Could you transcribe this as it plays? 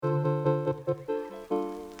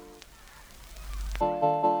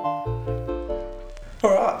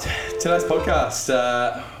right, today's podcast,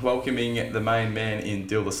 welcoming the main man in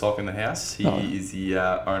Deal the Sock in the house. He is the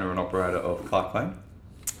owner and operator of Clark Lane.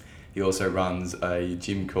 He also runs a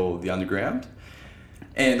gym called The Underground.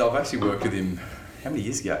 And I've actually worked with him, how many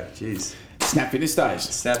years ago? Jeez. Snap Fitness days.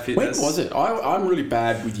 Snap Fitness. When was it? I'm really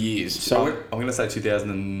bad with years. So I'm going to say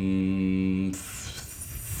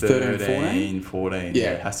 2013, 14.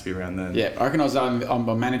 Yeah, it has to be around then. Yeah, I reckon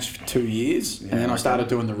I managed for 2 years, and then I started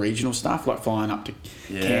doing the regional stuff, like flying up to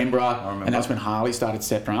Canberra, and that's when Harley started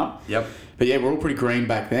stepping up. Yep. But yeah, we're all pretty green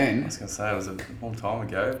back then. I was going to say, it was a long time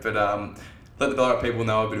ago. But let the Ballarat people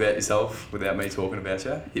know a bit about yourself without me talking about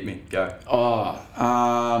you. Hit me, go.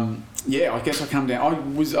 Yeah, I guess I come down.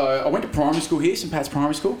 I went to primary school here, St Pat's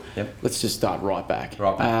Primary School. Yep. Let's just start right back.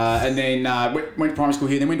 Right. And then went to primary school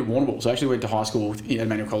here, then went to Warrnambool. So I actually went to high school at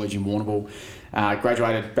Emmanuel College in Warrnambool.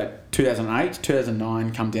 Graduated about 2008,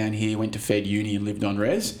 2009, come down here, went to Fed Uni and lived on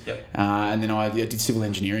res. Yep. And then I did civil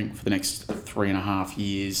engineering for the next 3.5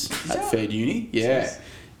 years at Fed Uni. Yeah. Jeez.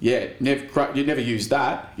 Yeah, you never used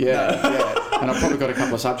that. Yeah. And I've probably got a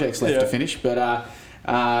couple of subjects left to finish, but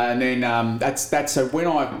and then that's so when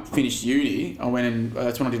I finished uni, I went and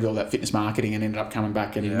that's when I did all that fitness marketing and ended up coming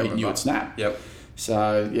back and meeting you at Snap. Yep.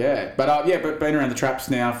 So but been around the traps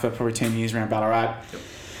now for probably 10 years around Ballarat. Yep.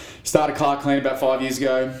 Started Clark Lane about 5 years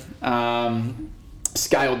ago.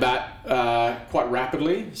 Scaled that quite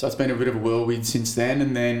rapidly, so it's been a bit of a whirlwind since then.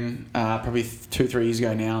 And then probably 2-3 years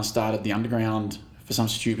ago now, I started the Underground. For some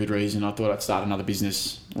stupid reason, I thought I'd start another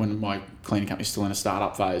business when my cleaning company's still in a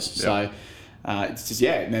startup phase. Yep. So it's just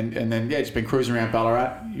and then just been cruising around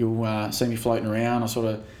Ballarat. You'll see me floating around. I sort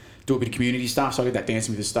of do a bit of community stuff. So I did that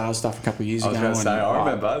Dancing with the Stars stuff a couple of years ago. I was going to say, I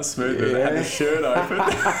remember the smooth move. They had the shirt open.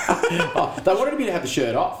 They wanted me to have the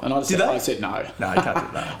shirt off, and I said no. No, you can't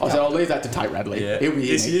do that. I said I'll leave that to Tate Radley. Yeah. He'll be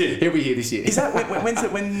here this year. He'll be here this year. Is that when's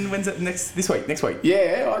it next week?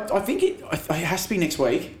 Yeah, I think it has to be next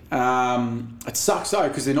week. It sucks though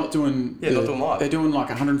because they're not doing not doing live. They're doing like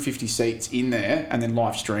 150 seats in there and then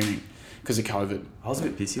live streaming because of COVID. I was a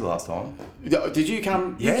bit pissy last time. Did you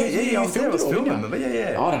come? Yeah, I was filming them.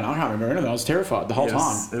 Yeah. I don't know. I can't remember anything. I was terrified the whole time.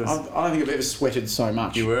 I don't think I've ever sweated so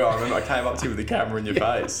much. You were. I remember I came up to you with the camera in your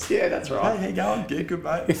face. Yeah, that's right. Hey, how you going? Yeah, good,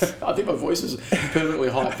 mate. I think my voice is permanently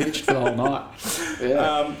high pitched for the whole night.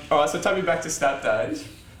 Yeah. All right, so take me back to Snap days.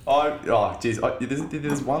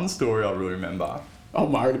 There's one story I really remember.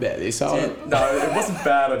 I'm worried about this. No, it wasn't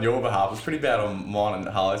bad on your behalf. It was pretty bad on mine and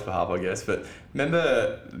Harley's behalf, I guess. But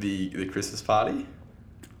remember the Christmas party?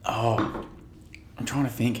 Oh, I'm trying to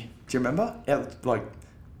think. Do you remember? Yeah,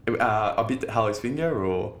 I bit Harley's finger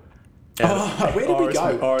or... where did we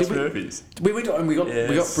go? Iris Murphy's. We went and we got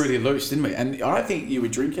really loose, didn't we? And I don't think you were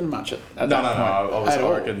drinking much at that point.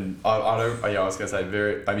 I was going to say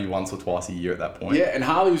maybe once or twice a year at that point. Yeah, and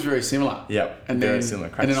Harley was very similar. Yep, very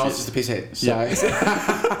similar. And then I was just a pisshead. So.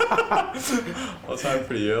 I was home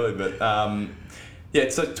pretty early, but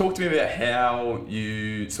so talk to me about how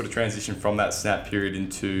you sort of transitioned from that Snap period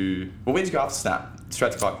into... Well, where did you go after Snap?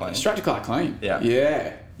 Straight to Clark Lane? Straight to Clark Lane. Yeah.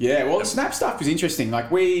 Well, the Snap stuff was interesting.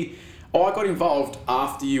 I got involved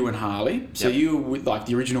after you and Harley. So you were with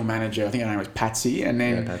the original manager. I think her name was Patsy, and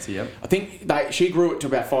then Patsy. Yep. I think she grew it to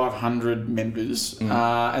about 500 members,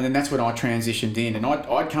 and then that's when I transitioned in. And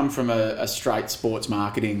I'd come from a straight sports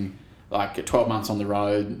marketing, 12 months on the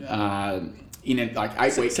road, in 8 week camp.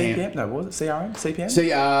 CPM? No, what was it? CRM? CPM?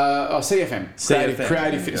 CFM.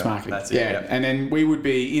 Creative Fitness Marketing. That's it. Yeah. And then we would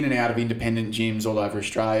be in and out of independent gyms all over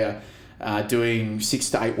Australia. Doing 6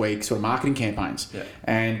 to 8 week sort of marketing campaigns. Yeah.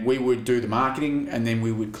 And we would do the marketing and then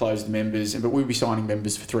we would close the members, but we'd be signing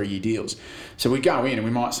members for 3-year deals. So we'd go in and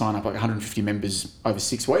we might sign up 150 members over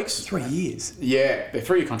 6 weeks. 3 years? Yeah, they're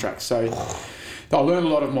 3-year contracts. So I learned a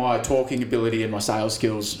lot of my talking ability and my sales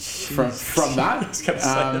skills from that.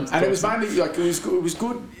 And it was mainly it was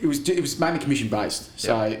good. It was mainly commission based.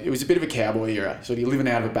 So it was a bit of a cowboy era. So you're living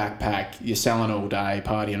out of a backpack, you're selling all day,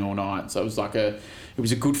 partying all night. So it was it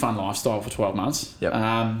was a good fun lifestyle for 12 months. Yep.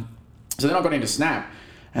 So then I got into Snap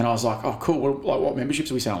and I was like, oh cool, what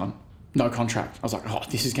memberships are we selling? No contract. I was like, oh,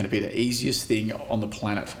 this is going to be the easiest thing on the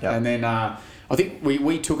planet. Yep. And then I think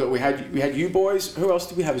we took it. We had you boys. Who else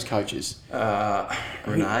did we have as coaches?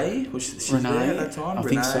 Renee, was she there at that time? I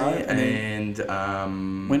think so. And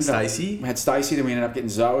Stacey. We had Stacey. Then we ended up getting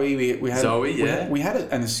Zoe. We had Zoe. We had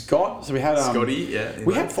and Scott. So we had Scotty. Yeah.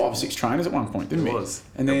 We had 5 or 6 trainers at one point, didn't we?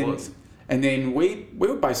 It was. And then we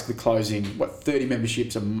were basically closing 30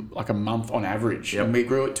 memberships a month on average, and we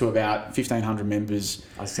grew it to about 1,500 members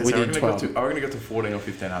within 12. I reckon it got to 14 or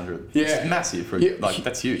 1,500. Yeah, it's massive.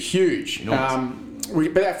 That's huge. Huge.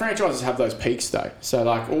 but our franchises have those peaks though. So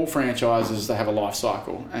like all franchises, they have a life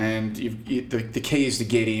cycle, and the key is to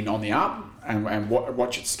get in on the up and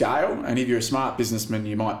watch it scale. And if you're a smart businessman,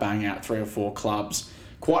 you might bang out 3 or 4 clubs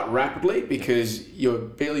quite rapidly because you're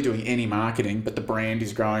barely doing any marketing, but the brand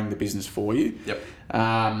is growing the business for you. Yep.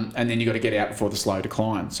 And then you got to get out before the slow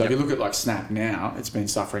decline. So if you look at like Snap now, it's been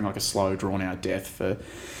suffering like a slow, drawn-out death for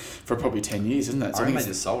probably 10 years, isn't it? So I think they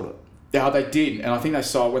just sold it. Yeah, they did, and I think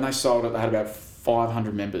when they sold it, they had about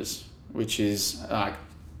 500 members, which is like,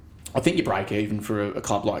 I think your break even for a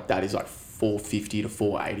club like that is like 450 to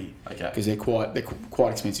 480. Okay. Because they're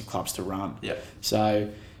quite expensive clubs to run. Yeah. So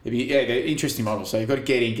they're interesting models. So you've got to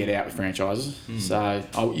get in, get out with franchises. So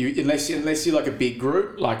unless you're like a big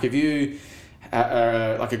group, like if you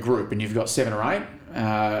like a group and you've got 7 or 8,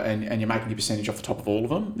 and you're making your percentage off the top of all of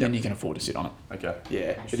them, then you can afford to sit on it. Okay.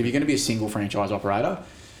 Yeah. But if you're going to be a single franchise operator,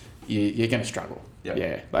 you're going to struggle. Yep.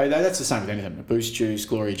 Yeah. That's the same with anything. Boost Juice,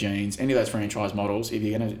 Glory Jeans, any of those franchise models, if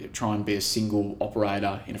you're going to try and be a single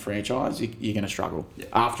operator in a franchise, you're going to struggle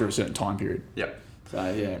after a certain time period. Yep.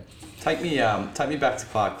 So, yeah. Take me back to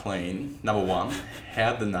Clark Clean. Number 1,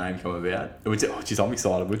 how'd the name come about? Geez, I'm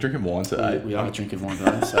excited. We're drinking wine today. We are drinking wine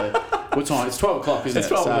today. So, what time? It's 12 o'clock, isn't it? It's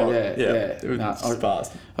 12 o'clock. So, It's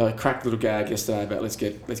fast. I cracked a little gag yesterday about let's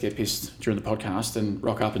get pissed during the podcast and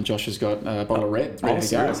rock up, and Josh has got a bottle of red ready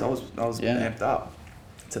to go. I was amped up.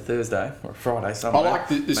 It's a Thursday or a Friday somewhere. I like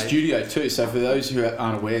the studio too. So for those who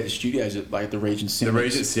aren't aware, the studio's at like the Regent Cinema. The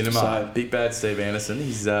Regent Cinema. So, Big Bad Steve Anderson.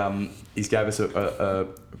 He's gave us a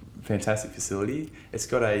fantastic facility. It's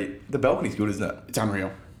got the balcony's good, isn't it? It's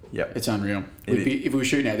unreal. Yep. It's unreal. If we were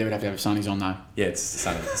shooting out there, we'd have to have sunnies on though. Yeah, it's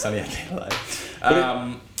sunny out there today.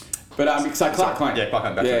 So Clark Clean. Yeah, Clark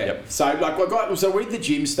Clean. Back to it, yep. So with the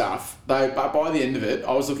gym stuff, by the end of it,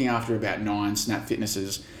 I was looking after about 9 Snap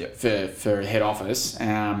Fitnesses for head office,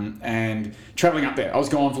 and travelling up there. I was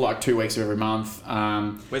gone for like 2 weeks of every month.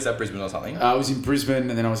 Where's that, Brisbane or something? I was in Brisbane,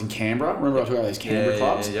 and then I was in Canberra. Remember I talked about those Canberra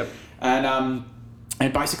clubs? Yep.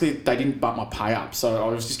 And basically, they didn't bump my pay up. So I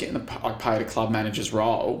was just getting paid a club manager's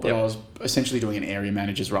role, but I was essentially doing an area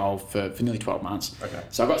manager's role for nearly 12 months. Okay.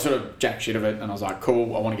 So I got sort of jack shit of it, and I was like,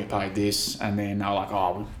 cool, I want to get paid this. And then they were like,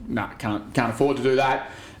 oh, no, can't afford to do that.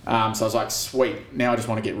 So I was like, sweet, now I just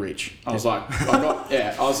want to get rich. I was like, I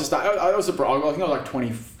think I was like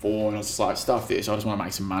 24, and I was just like, stuff this, I just want to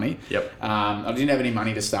make some money. Yep. I didn't have any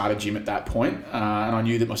money to start a gym at that point, and I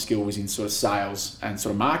knew that my skill was in sort of sales and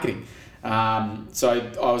sort of marketing.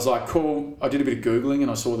 So I was like, cool. I did a bit of Googling,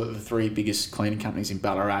 and I saw that the 3 biggest cleaning companies in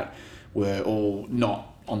Ballarat were all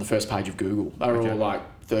not on the first page of Google. They were all like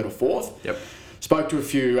 3rd or 4th. Yep. Spoke to a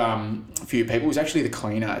few people. It was actually the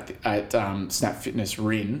cleaner at Snap Fitness,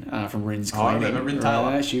 Rin, from Rin's Cleaning. I remember Rin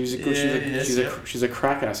Taylor. She's a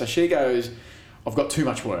cracker. So she goes, I've got too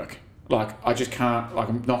much work. Like, I just can't, like,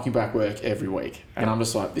 I'm knocking back work every week. And I'm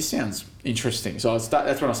just like, this sounds interesting. So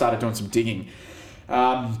that's when I started doing some digging.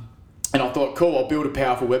 And I thought, cool, I'll build a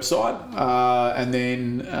powerful website. And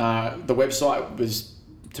then the website was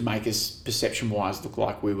to make us, perception-wise, look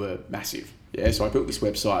like we were massive. Yeah, so I built this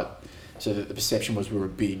website so that the perception was we were a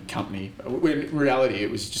big company. When in reality,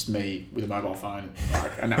 it was just me with a mobile phone,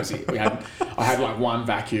 and that was it. I had like 1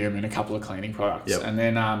 vacuum and a couple of cleaning products. Yep. And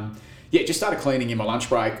then, just started cleaning in my lunch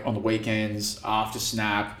break, on the weekends, after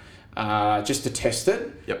Snap, just to test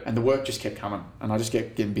it. Yep. And the work just kept coming. And I just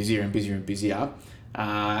kept getting busier and busier and busier.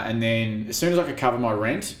 And then as soon as I could cover my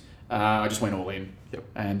rent, I just went all in. Yep.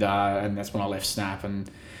 And that's when I left Snap and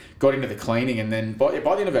got into the cleaning. And then by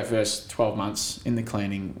the end of our first 12 months in the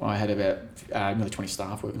cleaning, I had about nearly 20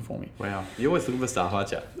 staff working for me. Wow. You're always looking for staff,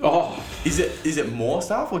 aren't you? Oh. Is it more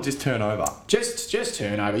staff or just turnover? Just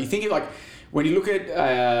turnover. You think it like, when you look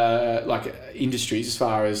at like industries, as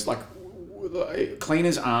far as like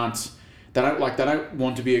cleaners they don't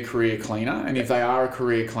want to be a career cleaner, and if they are a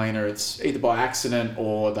career cleaner, it's either by accident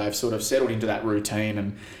or they've sort of settled into that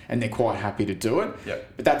routine and they're quite happy to do it.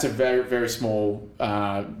 Yep. But that's a very, very small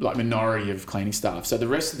minority of cleaning staff. So the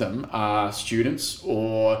rest of them are students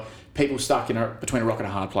or people stuck between a rock and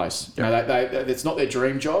a hard place. Yep. It's not their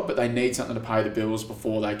dream job, but they need something to pay the bills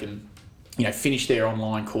before they can, finish their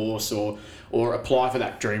online course or apply for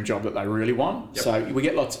that dream job that they really want. Yep. So we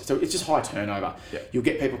get so it's just high turnover. Yep. You'll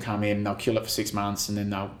get people come in, they'll kill it for 6 months, and then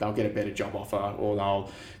they'll get a better job offer, or they'll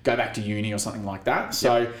go back to uni or something like that.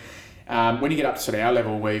 So when you get up to sort of our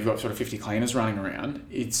level where you've got sort of 50 cleaners running around,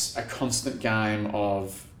 it's a constant game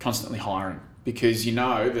of constantly hiring. Because you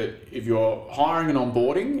know that if you're hiring and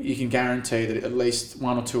onboarding, you can guarantee that at least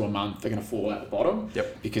 1 or 2 a month they're going to fall out the bottom.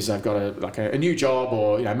 Yep. Because they've got a new job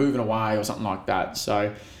or moving away or something like that.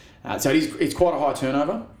 So it's quite a high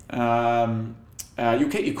turnover. You'll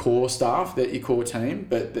keep your core staff, your core team,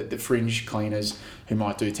 but the fringe cleaners who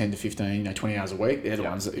might do 10 to 15, 20 hours a week, they're the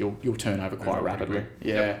ones that you'll turn over quite rapidly.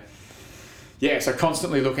 Yeah. Yeah, so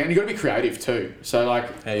constantly looking, and you've got to be creative too. So I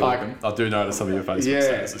do notice some of your Facebook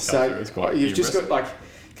statuses. So it's quite you've humorous. Just got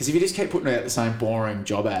because if you just keep putting out the same boring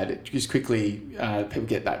job ad, it just quickly people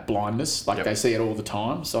get that blindness, they see it all the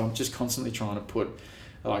time. So I'm just constantly trying to put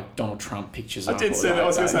Donald Trump pictures. I did see that. I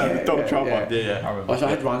was going to say the Donald Trump one. Yeah, I remember. I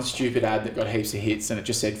had one stupid ad that got heaps of hits, and it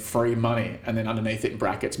just said free money, and then underneath it in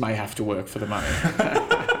brackets, may have to work for the money.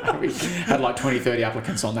 We had 20, 30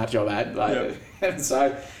 applicants on that job ad. And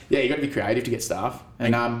so, you got to be creative to get staff.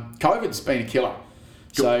 And COVID's been a killer.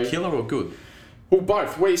 Killer or good? Well,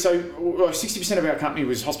 both. 60% of our company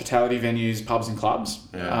was hospitality venues, pubs and clubs.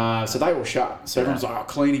 Yeah. So they all shut. So everyone's like,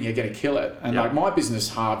 cleaning, you're going to kill it. And my business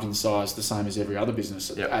halved in size the same as every other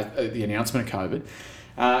business at the announcement of COVID.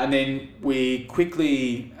 And then we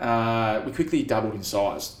quickly doubled in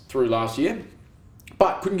size through last year,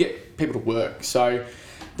 but couldn't get people to work. So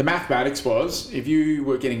the mathematics was, if you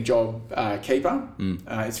were getting job keeper,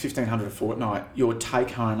 it's $1,500 a fortnight. Your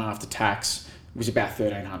take home after tax was about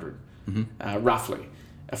 $1,300. Roughly.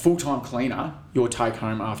 A full-time cleaner, your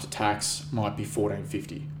take-home after tax might be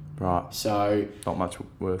 $1,450. Right. So not much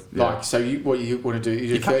worth. So what you want to do?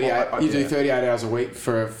 You do 38 hours a week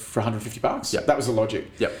for $150. Yep. That was the logic.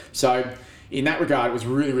 Yep. So in that regard, it was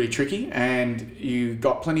really, really tricky, and you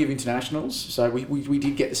got plenty of internationals. So we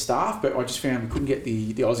did get the staff, but I just found we couldn't get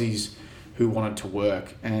the Aussies who wanted to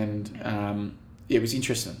work, and it was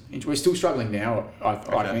interesting. We're still struggling now, I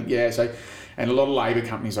think. Yeah. So. And a lot of labour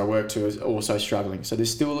companies I work to is also struggling. So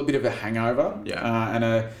there's still a bit of a hangover. Yeah.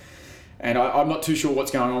 And I'm not too sure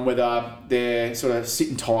what's going on, whether they're sort of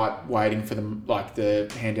sitting tight, waiting for them,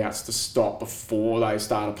 the handouts to stop before they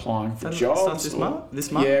start applying for jobs. This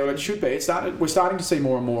month? Yeah, well, it should be. We're starting to see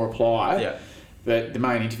more and more apply. Yeah. But the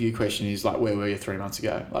main interview question is, where were you 3 months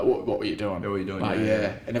ago? What were you doing? What were you doing?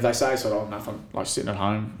 And if they say nothing, sitting at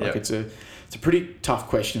home, it's a pretty tough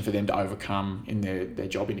question for them to overcome in their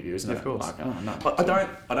job interview, isn't it? Of course. No. I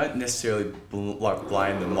don't necessarily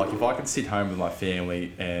blame them. If I can sit home with my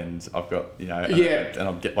family and I've got and I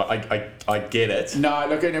get it. No,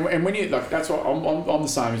 look, and when you that's what I'm the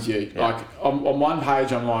same as you. Yeah. On one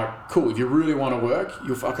page I'm like, cool. If you really want to work,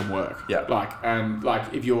 you'll fucking work. Yeah. And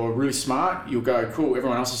if you're really smart, you'll go, cool.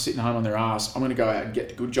 Everyone else is sitting home on their ass. I'm going to go out and get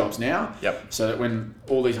the good jobs now. Yep. So that when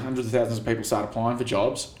all these hundreds of thousands of people start applying for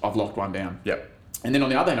jobs, I've locked one down. Yep. And then on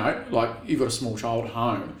the other note, you've got a small child at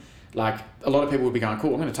home, a lot of people would be going,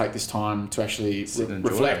 cool, I'm going to take this time to actually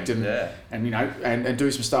reflect and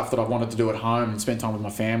do some stuff that I've wanted to do at home and spend time with my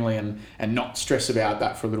family and not stress about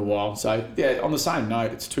that for a little while. So on the same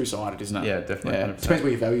note, it's two-sided, isn't it? Yeah, definitely. Yeah. Depends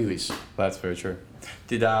where your value is. That's very true.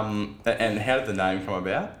 And how did the name come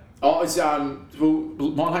about? Oh, it's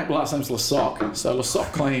my last name's Lesoc, so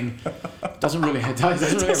Lesoc Clean doesn't really have quite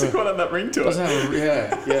have that ring to it. Doesn't have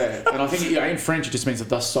yeah, and I think in French it just means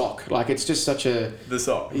the sock. It's just such a the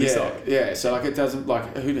sock. Yeah. So it doesn't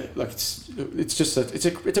it's just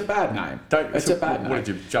it's a bad name. It's a bad name. What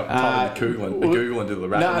did you jump into Google and do the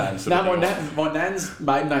rap name? My nan's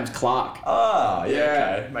maiden name's Clark. Ah,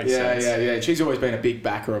 okay, makes sense. Yeah. She's always been a big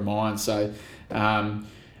backer of mine. So.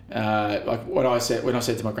 When I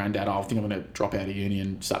said to my granddad, I think I'm going to drop out of uni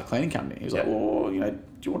and start a cleaning company. He was like, well, do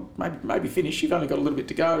you want maybe finish? You've only got a little bit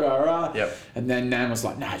to go. Yep. And then Nan was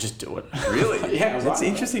like, nah, just do it. Really? Yeah. It's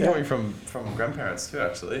interesting coming from grandparents too,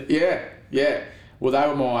 actually. Yeah. Well, they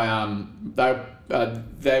were my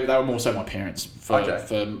they were more so my parents for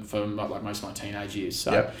most of my teenage years.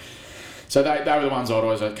 So they were the ones I'd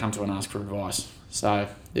always come to and ask for advice. So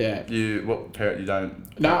yeah. What parent you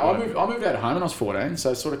don't? No, I moved out of home when I was 14.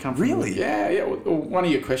 So sort of come from. Really? Yeah. Well, one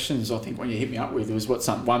of your questions, I think, when you hit me up with was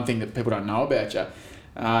one thing that people don't know about you,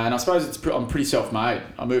 and I suppose I'm pretty self-made.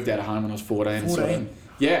 I moved out of home when I was 14. 14.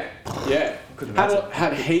 Yeah.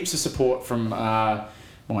 Had heaps of support from my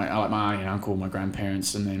auntie and uncle, my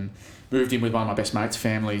grandparents, and then moved in with one of my best mates'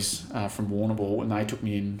 families from Warrnambool, and they took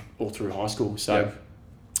me in all through high school. So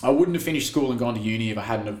I wouldn't have finished school and gone to uni if I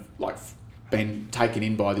hadn't have been taken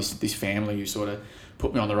in by this family who sort of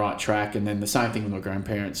put me on the right track. And then the same thing with my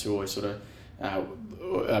grandparents, who always sort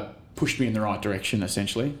of pushed me in the right direction,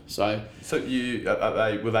 essentially. So you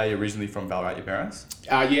were they originally from Ballarat, your parents?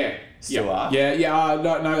 Yeah. Still are? Yeah.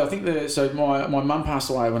 No, I think my mum passed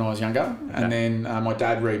away when I was younger, and then my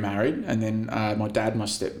dad remarried, and then my dad and my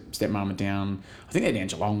stepmum are down. I think they're down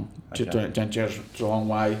Geelong, Geelong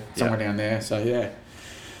way, somewhere down there. So yeah.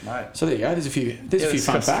 Mate. So there you go. There's a few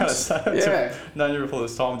fun facts. Yeah. Known you before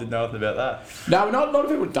this time, didn't know anything about that. No, not a lot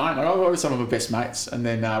of people don't. Like, I've got some of my best mates, and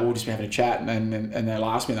then we'll just be having a chat, and they'll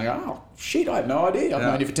ask me, and they go, "Oh shit, I had no idea. I've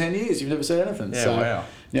known you for 10 years. You've never said anything." Yeah, so wow.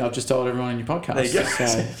 now I've just told everyone in your podcast. There you go. So,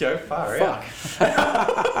 There you go. Far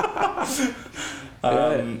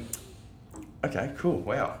out. Okay, cool.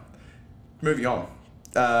 Wow. Moving on.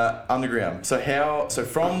 Underground. So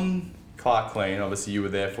from Clark Clean, obviously you were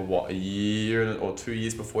there for what, a year or 2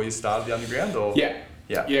 years before you started the underground, or? Yeah.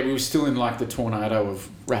 Yeah. Yeah, we were still in like the tornado of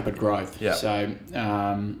rapid growth. Yeah. So,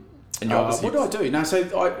 And you obviously... what did I do? No, so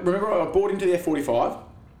I remember I bought into the F45.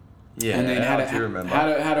 Yeah, and then I do remember.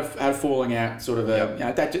 had a falling out, sort of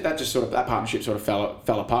Yep. that just sort of, that partnership sort of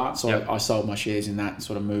fell apart. So Yep. I sold my shares in that and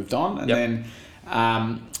sort of moved on. And Yep. then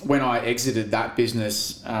when I exited that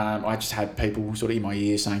business, I just had people sort of in my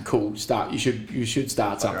ear saying, "Cool, you should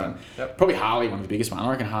start something." Yep. Probably Harley, one of the biggest ones. I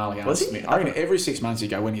reckon Harley asked me. I reckon every 6 months you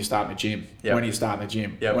go, "When are you starting the gym? Yep. When are you starting the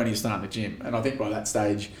gym? Yep. When are you starting the gym?" And I think by that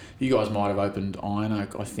stage, you guys might have opened Iron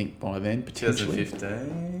Oak. I think by then potentially.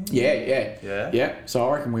 2015. Yeah. So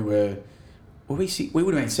I reckon we would have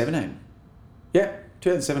been 17. Yeah,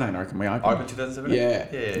 2017. I reckon we opened. Open 2017.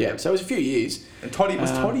 Yeah. So it was a few years. And Toddy was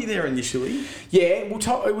Toddy there initially. Yeah, well,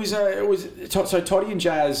 so Toddy and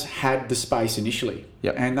Jazz had the space initially.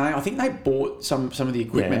 Yep. And I think they bought some of the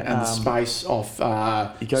equipment and the space off.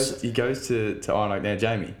 He goes to Iron Oak now,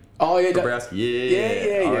 Jamie. Oh yeah, Dabrowski.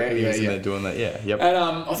 Yeah. They're doing that. Yeah. Yep. And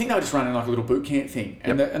I think they were just running like a little boot camp thing,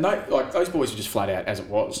 and those boys were just flat out as it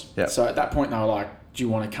was. Yep. So at that point they were like, "Do you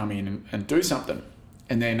want to come in and do something?"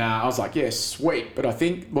 And then I was like, "Yeah, sweet." But I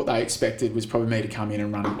think what they expected was probably me to come in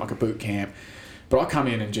and run like a boot camp. But I come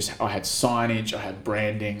in and I had signage, I had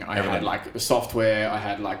branding, I had like the software, I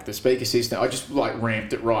had like the speaker system. I just like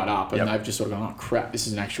ramped it right up, and they've just sort of gone, "Oh crap, this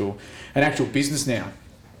is an actual business now."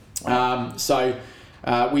 So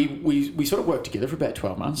we sort of worked together for about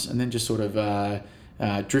 12 months, and then just sort of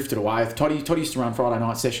drifted away. Toddy used to run Friday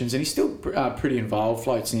night sessions, and he's still pretty involved,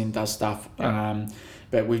 floats in, does stuff.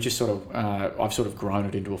 But we've just sort of, I've sort of grown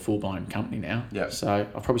it into a full-blown company now. Yeah. So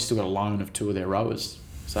I've probably still got a loan of 2 of their rowers.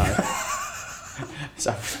 So,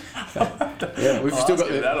 yeah, we've still got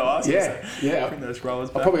I think those rowers.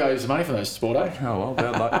 I'll probably owe you some money for those, Sporto. Oh well,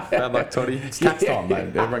 bad luck, Toddy. It's tax time,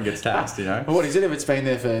 mate. Everyone gets taxed, you know. Well, what is it if it's been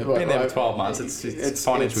there for? Been there for 12 months. It's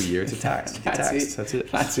financial year. It's a tax.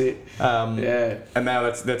 That's it. Yeah. And now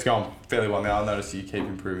that's gone fairly well. Now I notice you keep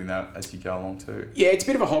improving that as you go along too. Yeah, it's a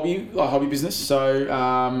bit of a hobby business. So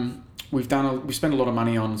we've spent a lot of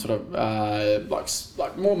money on sort of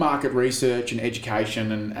like more market research and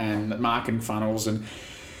education and marketing funnels, and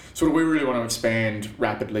sort of we really want to expand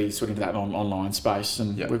rapidly sort of into that online space,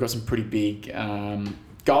 and we've got some pretty big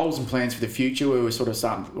goals and plans for the future where we want to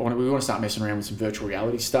start messing around with some virtual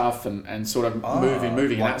reality stuff and sort of moving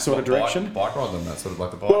in that sort of direction. Bike ride them, that sort of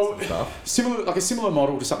like the bikes and stuff. Similar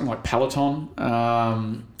model to something like Peloton,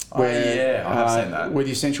 where I've seen that. Where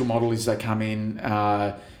the essential model is they come in.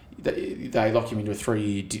 They lock you into a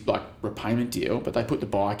 3-year repayment deal, but they put the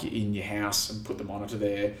bike in your house and put the monitor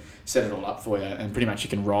there, set it all up for you, and pretty much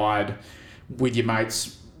you can ride with your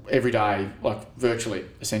mates every day, like virtually,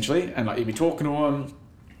 essentially. And like you'll be talking to them,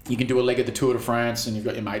 you can do a leg of the Tour de France, and you've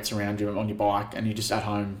got your mates around you on your bike, and you're just at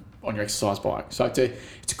home on your exercise bike. So it's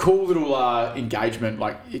a cool little engagement.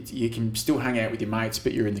 Like you can still hang out with your mates,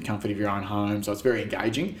 but you're in the comfort of your own home. So it's very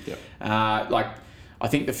engaging. Yep. I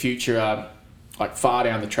think the future. Like far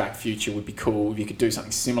down the track future would be cool if you could do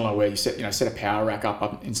something similar where you set a power rack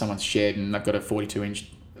up in someone's shed, and they've got a 42-inch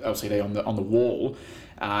LCD on the wall,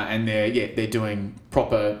 and they're doing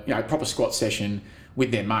proper squat session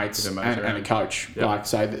with their mates and a coach. Yep.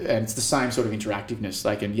 And it's the same sort of interactiveness.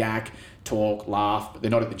 They can yak, talk, laugh, but they're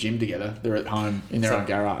not at the gym together. They're at home in their own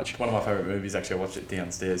garage. One of my favourite movies, actually, I watched it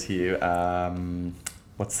downstairs here.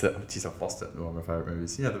 I've lost it. One of my favourite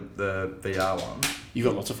movies. You know, the VR one. You've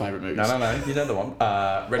got lots of favourite movies. No. You know the one.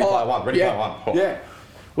 Ready Player One. Player One. Oh. Yeah.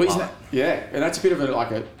 Well, isn't that? Yeah, and that's a bit of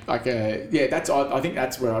I think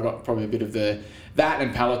that's where I got probably a bit of that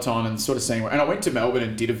and Peloton and sort of seeing. And I went to Melbourne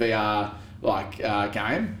and did a VR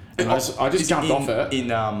game, and I just jumped off it in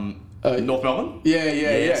North Melbourne.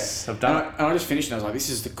 Yes, I've done it. And I just finished, and I was like, "This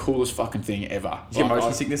is the coolest fucking thing ever." Did you get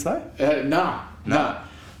motion sickness though? No.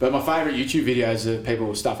 But my favourite YouTube videos are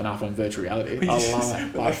people stuffing up on virtual reality. I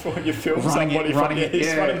love it. You film somebody running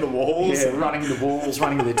the walls. Yeah, running the walls,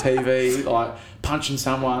 running to the TV, like punching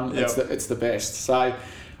someone. Yep. It's the best. So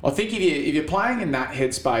I think if you're playing in that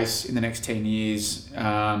headspace in the next 10 years,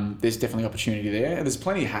 there's definitely opportunity there. And there's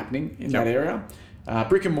plenty happening in that area.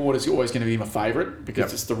 Brick and mortar is always going to be my favourite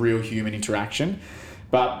because it's the real human interaction.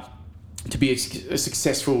 But to be a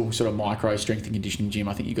successful sort of micro strength and conditioning gym,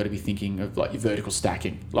 I think you've got to be thinking of like your vertical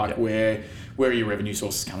stacking, like where are your revenue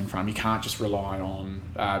sources coming from? You can't just rely on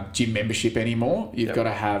gym membership anymore. You've got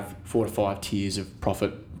to have 4 to 5 tiers of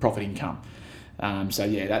profit income. So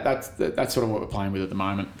yeah, that's sort of what we're playing with at the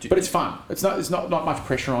moment. But it's fun. There's not much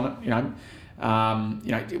pressure on it.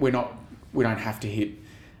 We don't have to hit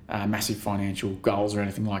massive financial goals or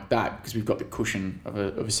anything like that because we've got the cushion of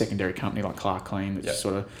a secondary company like Clark Clean that just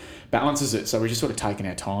sort of balances it. So we're just sort of taking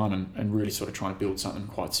our time and really sort of trying to build something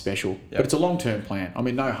quite special. But it's a long-term plan. I'm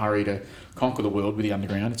in no hurry to conquer the world with the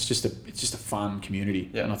underground. It's just a fun community,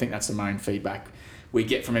 and I think that's the main feedback we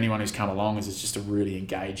get from anyone who's come along. Is it's just a really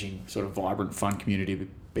engaging, sort of vibrant, fun community to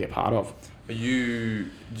be a part of. You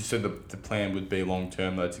said the plan would be long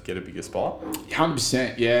term though to get a bigger spot.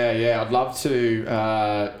 100%. Yeah. I'd love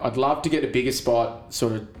to get a bigger spot,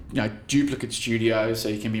 sort of duplicate studios, so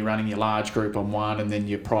you can be running your large group on one, and then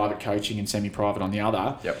your private coaching and semi-private on the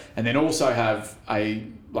other. And then also have a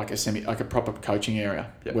proper coaching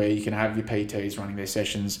area where you can have your PTs running their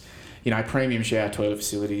sessions. Premium shower, toilet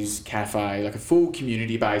facilities, cafe, like a full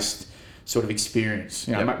community-based sort of experience.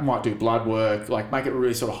 Might do blood work, like make it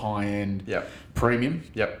really sort of high-end, premium.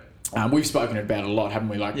 We've spoken about it a lot, haven't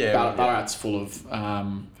we? Like Ballarat's full of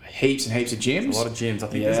heaps and heaps of gyms. There's a lot of gyms. I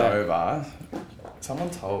think there's over. Someone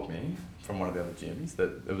told me from one of the other gyms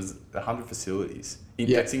that there was 100 facilities.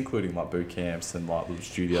 That's including like boot camps and like little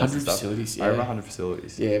studios 100 and stuff. Facilities, Over 100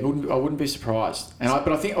 facilities. Yeah, I wouldn't be surprised.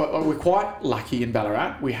 But I think we're quite lucky in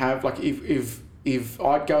Ballarat. We have, like, if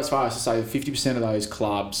I'd go as far as to say 50% of those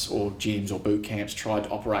clubs or gyms or boot camps tried to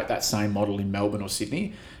operate that same model in Melbourne or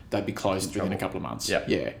Sydney, they'd be closed within a couple of months.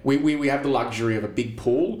 Yeah. We have the luxury of a big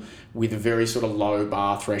pool with a very sort of low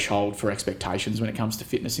bar threshold for expectations when it comes to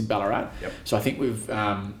fitness in Ballarat. So I think we've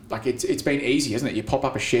it's been easy, hasn't it? You pop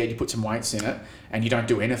up a shed, you put some weights in it, and you don't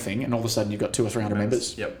do anything, and all of a sudden you've got 200 or 300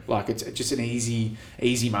 members. Like it's just an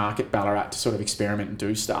easy market, Ballarat, to sort of experiment and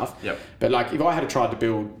do stuff. But like if I had tried to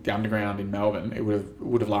build the underground in Melbourne, it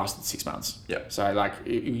would have lasted 6 months. So like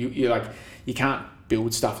you can't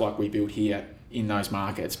build stuff like we build here in those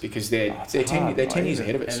markets because they're 10 years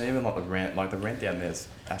ahead of us. And even like the rent down there is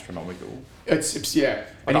astronomical. It's yeah.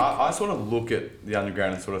 But I sort of look at the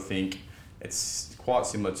underground and sort of think it's quite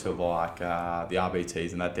similar to like the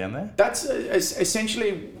RBTs and that down there. That's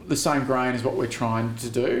essentially the same grain as what we're trying to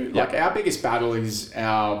do. Like our biggest battle is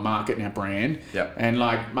our market and our brand. And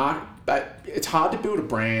like but it's hard to build a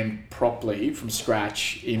brand properly from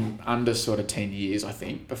scratch in under sort of 10 years, I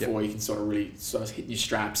think, before you can sort of really sort of hit your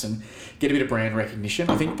straps and get a bit of brand recognition.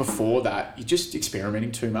 I think before that, you're just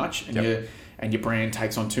experimenting too much and your brand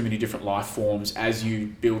takes on too many different life forms as you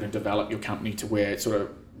build and develop your company to where it's sort of,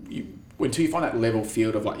 until you find that level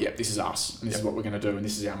field of like, this is us and this is what we're going to do and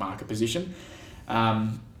this is our market position.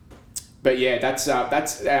 But yeah, that's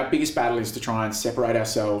our biggest battle is to try and separate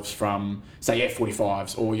ourselves from, say,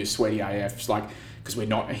 F45s or your sweaty AFs, like, because we're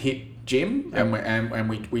not a HIIT gym and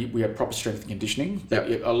we have proper strength and conditioning.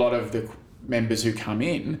 A lot of the members who come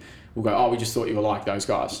in will go, we just thought you were like those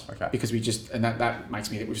guys. Because and that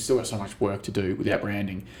makes me think we've still got so much work to do with our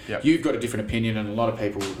branding. You've got a different opinion, and a lot of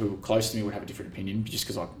people who are close to me would have a different opinion just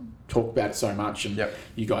because I talk about it so much and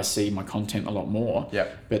you guys see my content a lot more.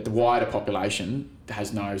 But the wider population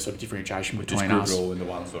has no sort of differentiation between us. Just all in the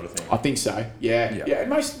one sort of thing. I think so. Yeah. And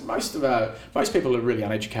most people are really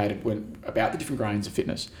uneducated about the different grains of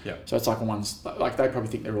fitness. So it's like they probably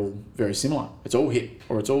think they're all very similar. It's all HIIT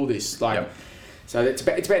or it's all this. So it's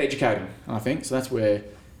about educating, I think. So that's where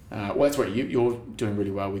you're doing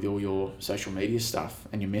really well with all your social media stuff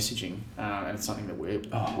and your messaging, and it's something that we're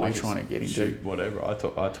trying to get into. Whatever.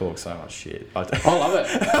 I talk so much shit. I love it.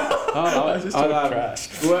 I love it. I just talk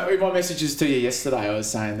trash. Well, in my messages to you yesterday, I was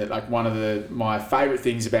saying that like one of my favourite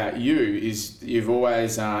things about you is you've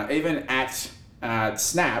always, even at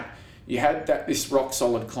Snap, you had this rock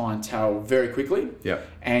solid clientele very quickly.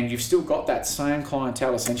 And you've still got that same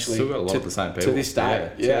clientele essentially. Still got a lot of the same people to this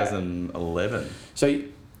day. 2011. So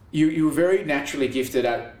you were very naturally gifted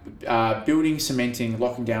at building, cementing,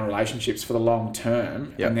 locking down relationships for the long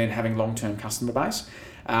term, and then having long-term customer base.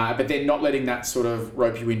 But then not letting that sort of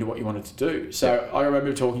rope you into what you wanted to do. So I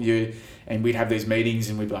remember talking to you, and we'd have these meetings,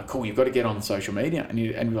 and we'd be like, "Cool, you've got to get on social media," and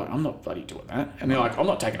you're like, "I'm not bloody doing that," and they're like, "I'm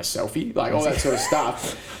not taking a selfie," like all that sort of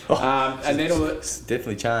stuff. And then all it's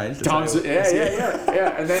definitely changed. Times, and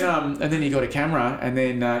then you got a camera, and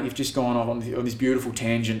then you've just gone off on this beautiful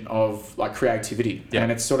tangent of like creativity, and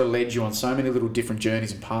it's sort of led you on so many little different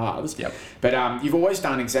journeys and paths. But you've always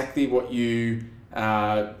done exactly what you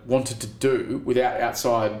wanted to do without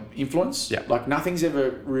outside influence. Yeah. Like nothing's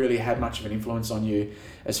ever really had much of an influence on you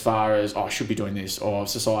as far as, I should be doing this, or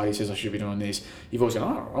society says I should be doing this. You've always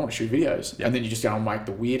gone, I want to shoot videos. Yeah. And then you just go and make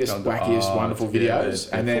the weirdest, wackiest, wonderful videos.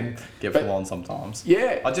 And then get full on sometimes.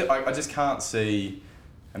 Yeah. I just can't see,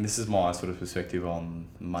 and this is my sort of perspective on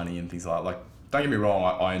money and things like that. Like, don't get me wrong,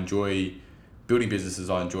 I enjoy building businesses,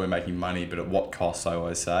 I enjoy making money, but at what cost, I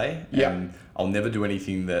always say. Yeah. And I'll never do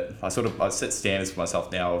anything that, I set standards for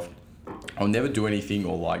myself now of, I'll never do anything,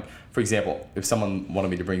 or like, for example, if someone wanted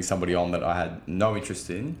me to bring somebody on that I had no interest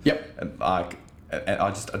in, Yep. and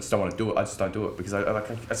I just don't want to do it. I just don't do it because I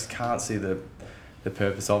just can't see the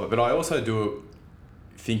purpose of it. But I also do it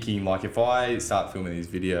thinking, like, if I start filming these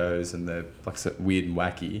videos and they're like so weird and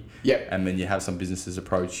wacky, Yep. and then you have some businesses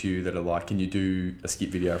approach you that are like, can you do a skit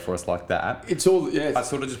video for us like that? It's all, yeah. I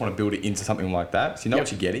sort of just want to build it into something like that, so you know Yep.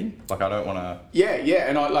 what you're getting. Like, I don't want to. Yeah,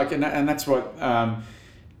 and I like, and that's what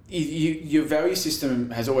your value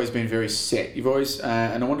system has always been very set. You've always,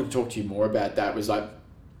 and I wanted to talk to you more about that. Was like,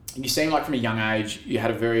 you seem like from a young age you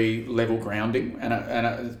had a very level grounding, and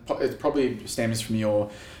it probably stems from your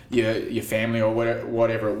family or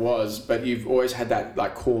whatever it was. But you've always had that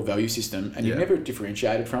like core value system, and you've never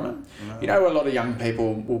differentiated from it. No. You know, a lot of young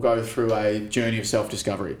people will go through a journey of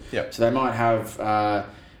self-discovery. Yep. So they might have.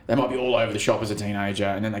 They might be all over the shop as a teenager,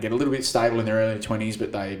 and then they get a little bit stable in their early 20s,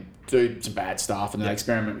 but they do some bad stuff, and then they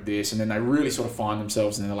experiment with this, and then they really sort of find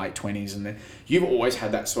themselves in their late 20s. And then you've always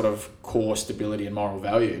had that sort of core stability and moral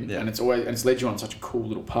value, and it's led you on such a cool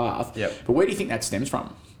little path. Yep. But where do you think that stems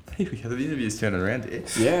from? The interview's turning around here.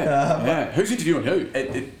 Yeah. Who's interviewing who?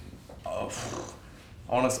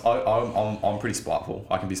 Honest, I'm pretty spiteful.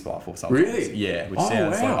 I can be spiteful sometimes. Really? Yeah, which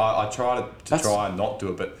sounds like I try to try and not do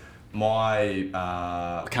it, but my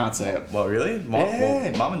I can't say it. Well, really?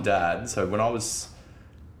 My mum and dad. So when I was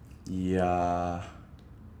 9, I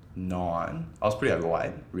was pretty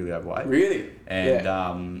overweight, really overweight. Really? And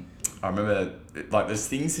I remember, like, there's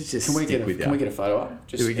things that just stick with you. Can we get a photo up?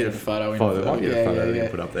 Just get a photo. There might get a photo we can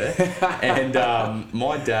put up there. And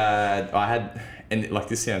my dad, and like,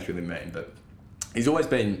 this sounds really mean, but he's always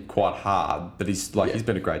been quite hard, but he's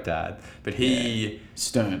been a great dad. But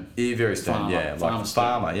stern. Very stern, Farmer,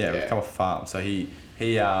 farmer, become a farm. So he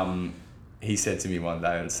said to me one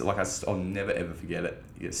day, and it's like I'll never ever forget it.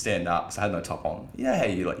 You stand up, so I had no top on. You know how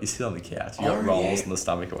you sit on the couch, you got rolls in the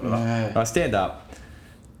stomach or whatever. Yeah. And I stand up,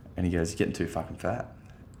 and he goes, "You're getting too fucking fat."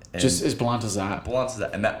 And just as blunt as that.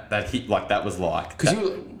 And that hit, like, that was like. Because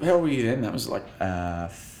how old were you then? That was like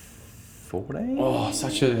 14. Oh,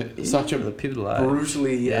 such a the pivotal age.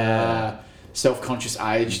 Brutally self-conscious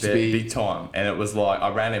age to be big time. And it was like I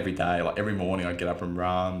ran every day, like every morning I'd get up and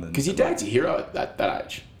run. Because your dad's a hero at that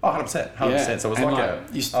age. Oh, 100%. So it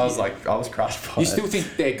was I was crushed by it. You still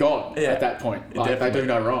think they're God at that point. Like, they do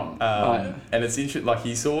no wrong. And it's interesting, like,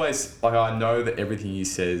 he's always, like, I know that everything he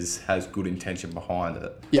says has good intention behind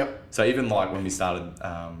it. Yep. So even like when we started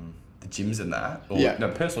the gyms and that, or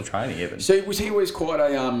personal training even. So was he always quite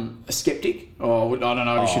a skeptic? Oh, I don't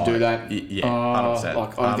know, we should do that. Yeah, 100%.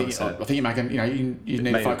 Like, I think you're making, you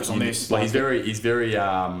need to focus on this. Like, he's very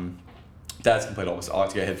Dad's complete opposite. I like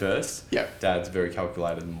to go head first. Yeah. Dad's very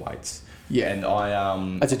calculated in weights. Yeah. And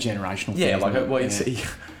I that's a generational thing. Yeah, like, well, you see,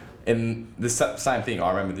 and the same thing. I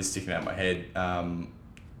remember this sticking out of my head.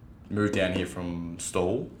 Moved down here from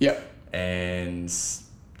Stawell. Yep. And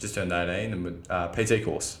just turned 18 and PT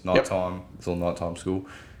course, nighttime. It's all nighttime school.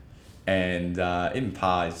 And in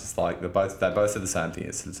Pa, it's just like they both said the same thing.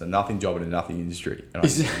 It's a nothing job in a nothing industry, and I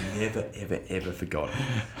never ever forgot.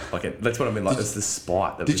 Like, that's what I mean. Like, it's the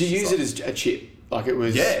spite. Did you use it as a chip? Like, it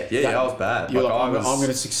was. Yeah. I was bad. You're like, I'm going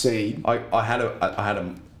to succeed. I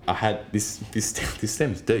had this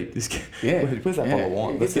stems deep. Where's that bottle of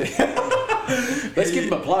wine? Let's give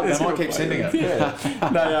him a plug. They might keep sending it. Yeah.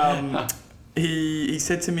 No. He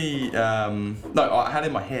said to me, I had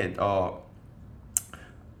in my head,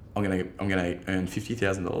 I'm gonna earn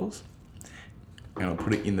 $50,000. I'm gonna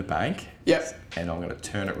put it in the bank. Yep. And I'm gonna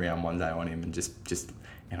turn it around one day on him and just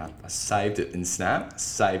I saved it in Snap,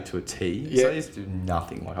 saved to a T. Yep. So I used to do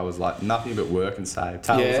nothing. Like, I was like nothing but work and save.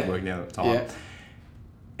 Taylor wasn't working out at the time. Yeah.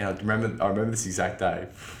 And I remember this exact day.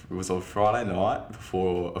 It was on Friday night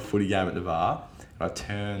before a footy game at the bar. And I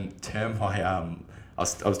turned my I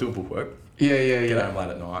was doing bookwork. Yeah. Get home late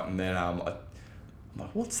at night, and then I'm like,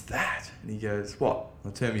 "What's that?" And he goes, "What?" I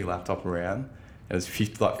turn my laptop around, and it's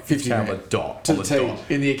 50 on the dot. To the T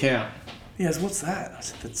in the account. He goes, "What's that?" I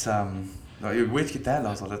said, "That's where'd you get that?" And I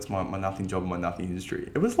was like, "That's my nothing job in my nothing industry."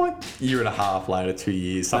 It was like a year and a half later, 2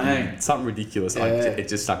 years, something ridiculous. Yeah. It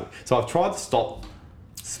just stuck. So I've tried to stop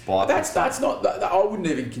spite. That's not. I wouldn't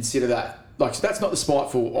even consider that. like, so that's not the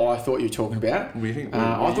spiteful I thought you were talking about. What do you think?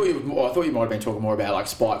 I thought you might have been talking more about like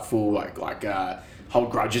spiteful, like hold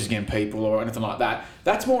grudges against people or anything like that.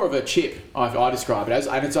 That's more of a chip, I describe it as,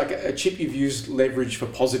 and it's like a chip you've used leverage for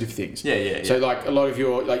positive things. Yeah. So like a lot of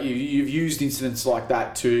your you've used incidents like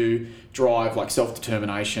that to drive like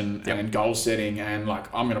self-determination and goal setting, and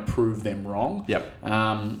like I'm going to prove them wrong. Yep.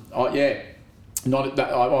 Not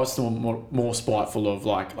that I was still more spiteful of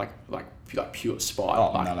like pure spite.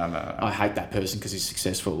 Oh, like, no. I hate that person because he's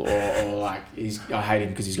successful, or like I hate him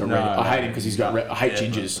because he's got red. I hate him because he's got red. I hate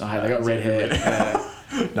gingers. They got red hair.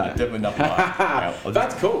 No, definitely not mine.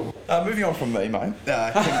 That's cool. Moving on from me, mate.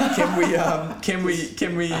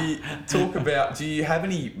 Can we talk about? Do you have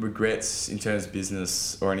any regrets in terms of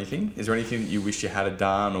business or anything? Is there anything that you wish you had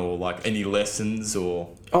done, or like any lessons, or?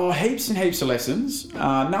 Oh, heaps and heaps of lessons.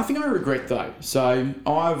 Nothing I regret though. So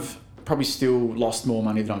I've probably still lost more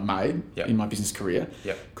money than I've made in my business career.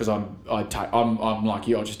 Because I'm like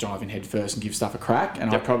you. I just dive in head first and give stuff a crack.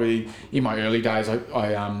 And I probably in my early days,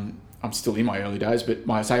 I'm still in my early days, but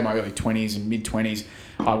my early 20s and mid 20s,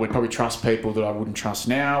 I would probably trust people that I wouldn't trust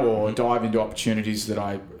now, or dive into opportunities that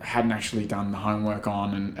I hadn't actually done the homework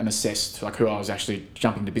on and assessed like who I was actually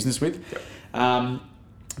jumping to business with.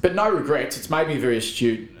 But no regrets. It's made me very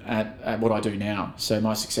astute at what I do now. So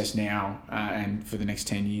my success now and for the next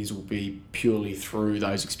 10 years will be purely through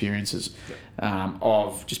those experiences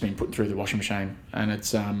of just being put through the washing machine. And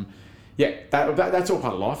it's, that's all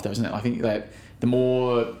part of life though, isn't it? I think that the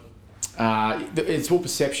more... it's all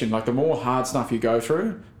perception. Like the more hard stuff you go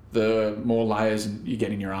through, the more layers you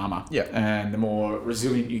get in your armor. And the more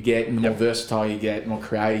resilient you get, and the more versatile you get, the more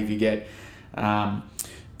creative you get.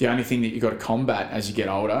 The only thing that you've got to combat as you get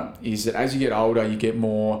older is that as you get older, you get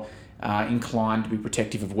more inclined to be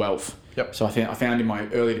protective of wealth. So I found in my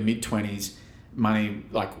early to mid 20s, money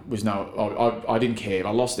was I didn't care. If I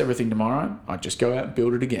lost everything tomorrow, I'd just go out and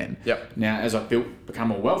build it again. Now, as I've become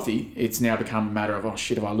more wealthy, it's now become a matter of, oh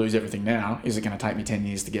shit, if I lose everything now, is it going to take me 10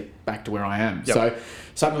 years to get back to where I am? So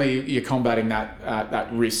suddenly you're combating that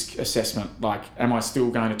risk assessment. Like, am I still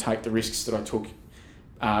going to take the risks that I took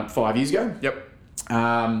 5 years ago?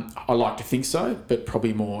 I like to think so, but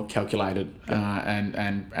probably more calculated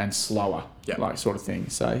and slower, like sort of thing.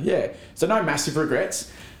 So so no massive regrets.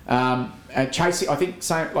 And chasing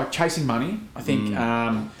money. I think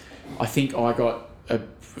I got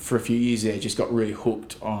for a few years there just got really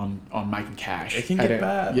hooked on making cash. It can get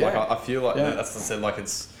bad. Like I feel like that's what I said. Like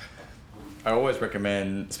it's. I always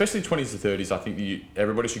recommend, especially 20s to 30s. I think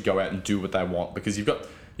everybody should go out and do what they want, because you don't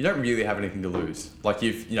really have anything to lose. Like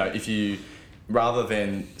if you rather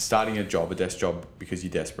than starting a desk job because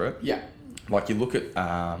you're desperate. Like you look at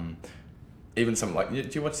even something like, do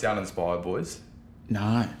you watch the Uninspired Boys?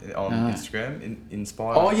 No. On Instagram,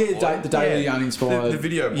 Inspired. Oh yeah, the daily Uninspired. The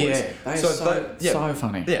video boys. Yeah, they're so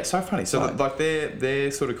funny. Yeah, so funny. So like their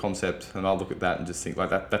sort of concept, and I'll look at that and just think like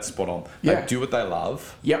that's spot on. They do what they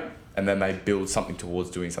love. And then they build something towards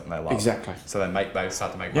doing something they love. Exactly. So they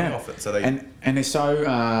start to make money off it. So they and they're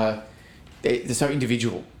so they're so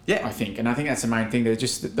individual. I think, and I think that's the main thing. They're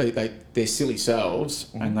just they're silly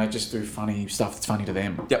selves, and they just do funny stuff that's funny to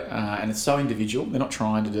them. And it's so individual. They're not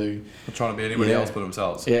trying to be anybody else but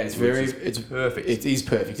themselves. It's perfect. It is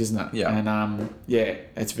perfect, isn't it? And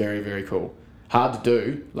it's very, very cool. Hard to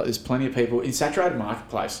do. Like there's plenty of people in saturated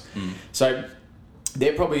marketplace. So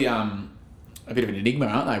they're probably a bit of an enigma,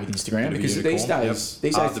 aren't they, with Instagram? Because these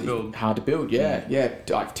days hard to build.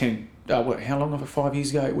 Like 10. How long of 5 years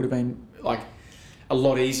ago? It would have been like a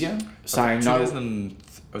lot easier. Saying it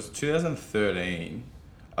was 2013.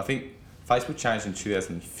 I think Facebook changed in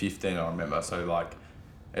 2015. I remember. So like,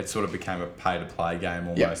 it sort of became a pay-to-play game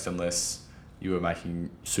almost, unless you were making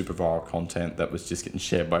super viral content that was just getting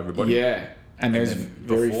shared by everybody. And there's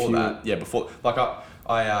very few. Before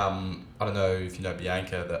I don't know if you know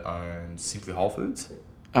Bianca that owns Simply Whole Foods.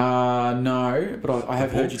 No, but I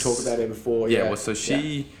have heard you talk about her before.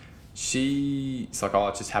 She's like,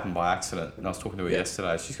 it just happened by accident. And I was talking to her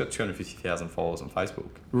yesterday. She's got 250,000 followers on Facebook.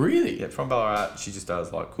 Really? Yeah, from Ballarat. She just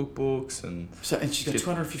does like cookbooks and she's got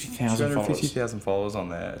 250,000 followers. 250,000 followers on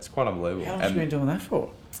there. It's quite unbelievable. How long have you been doing that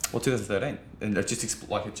for? Well, 2013, and it just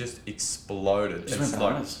exploded. She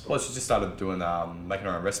just started doing making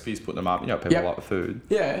her own recipes, putting them up. People like the food.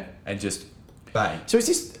 And just bang. So is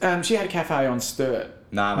this? She had a cafe on Sturt.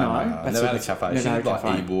 No. Never had a cafe. She did like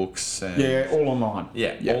ebooks and all online.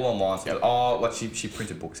 All online. She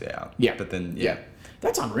printed books out. But then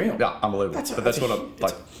that's unreal. Yeah, unbelievable.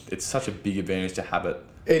 It's such a big advantage to have it.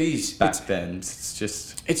 It is. Back then,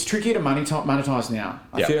 it's tricky to monetize now.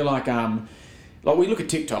 I feel like we look at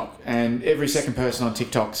TikTok, and every second person on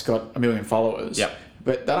TikTok's got 1 million followers.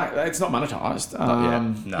 but it's not monetized.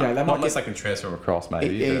 No. Yeah, they might unless they can transfer them across,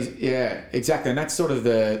 maybe. Yeah, exactly. And that's sort of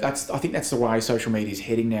I think that's the way social media is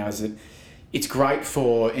heading now. Is that it's great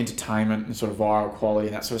for entertainment and sort of viral quality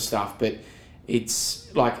and that sort of stuff, but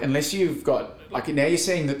it's like unless you've got like now you're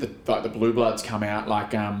seeing that the Blue Bloods come out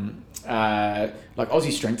like Aussie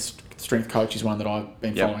strength coach is one that I've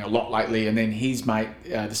been following a lot lately, and then his mate,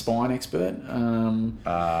 the spine expert.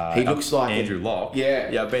 He looks like Andrew Locke.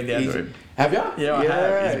 Yeah, I've been down to him. Have you? Yeah, I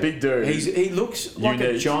have. He's a big dude. He looks like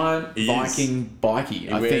a giant Viking bikie.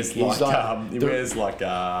 He wears like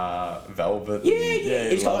velvet. Yeah.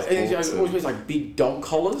 He always wears like big dog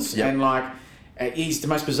collars and like. He's the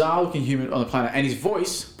most bizarre looking human on the planet, and his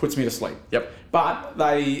voice puts me to sleep. Yep. But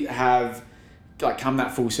they have like come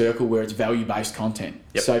that full circle where it's value-based content.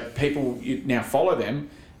 Yep. So people you now follow them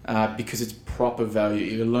because it's proper value.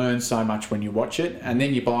 You learn so much when you watch it, and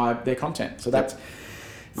then you buy their content. So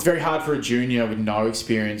it's very hard for a junior with no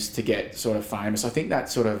experience to get sort of famous. I think that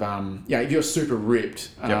sort of if you're super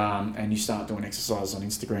ripped and you start doing exercises on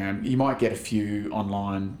Instagram, you might get a few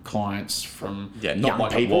online clients from not young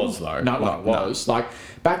like people. It was though. Not like it was. Like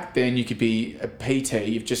back then, you could be a PT.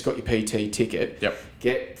 You've just got your PT ticket. Yep.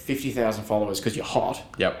 Get 50,000 followers because you're hot.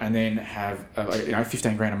 Yep. And then have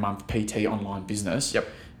 $15,000 a month PT online business. Yep.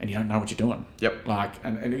 And you don't know what you're doing. Yep.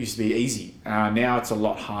 And it used to be easy. Now it's a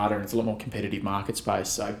lot harder and it's a lot more competitive market space.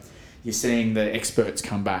 So you're seeing the experts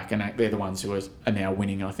come back, and they're the ones who are now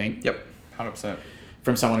winning, I think. Yep, 100%.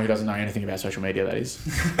 From someone who doesn't know anything about social media, that is.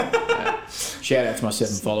 Shout out to my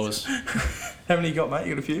 7 followers. How many you got, mate?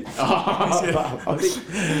 You got a few?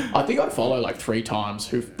 I think I follow like 3 times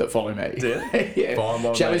that follow me.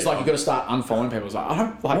 Yeah. Shelly's like, you've got to start unfollowing people. It's like, I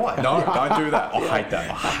don't like... What? No, don't do that. I hate that.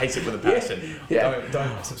 I hate it with a passion. Yeah.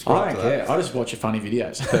 Don't subscribe I don't care. I just watch your funny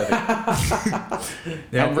videos.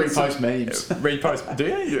 And repost memes. Repost. Do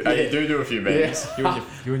you? You do a few memes. Yeah.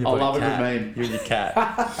 You and your I love cat. a good meme. You and your cat.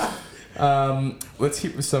 Let's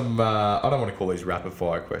hit with some... I don't want to call these rapid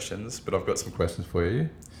fire questions, but I've got some questions for you.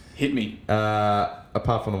 Hit me.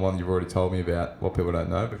 Apart from the one you've already told me about, what people don't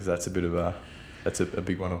know, because that's a bit of a... That's a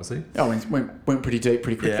big one, obviously. Oh, went pretty deep,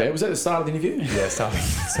 pretty quick there. Was that the start of the interview? Yeah, start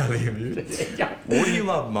of the interview. Yeah. What do you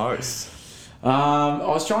love most? I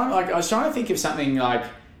was trying to think of something like...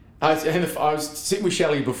 I was sitting with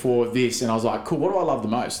Shelley before this, and I was like, cool, what do I love the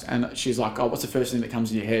most? And she's like, oh, what's the first thing that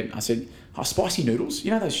comes in your head? I said, spicy noodles.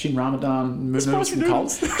 You know those Shin Ramadan noodles from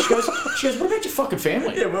Coles? She goes, what about your fucking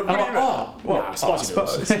family? Yeah, what about spicy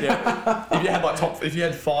noodles. Yeah. If you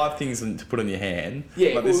had 5 things to put on your hand,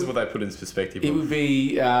 this is what they put into perspective. It would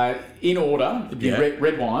be, in order, it'd be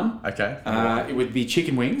red wine. Okay. It would be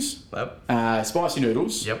chicken wings. Yep. Spicy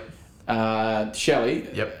noodles. Yep. Shelley,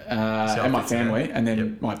 and my family, and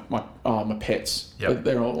then my pets. Yep.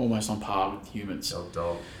 They're all almost on par with humans.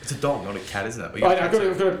 Dog. It's a dog, not a cat, isn't it? I've got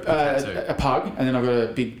a pug, and then I've got a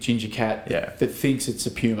big ginger cat that thinks it's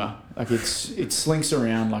a puma. Like it slinks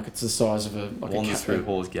around like it's the size of a cat through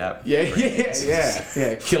Hall's Gap.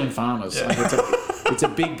 Yeah, killing farmers. Yeah. Like it's a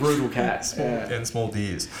big brutal cat. And small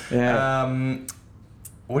deers. Yeah.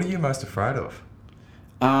 What are you most afraid of?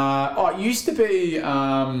 It used to be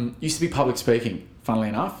public speaking, funnily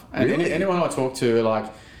enough. And really? Anyone I talk to are like,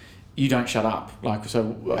 you don't shut up. Like,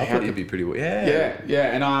 so I thought you'd be pretty well.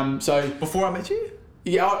 Yeah. And so before I met you?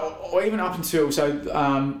 Yeah, or even up until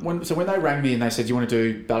when they rang me and they said, do you want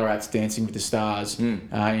to do Ballarat's Dancing with the Stars?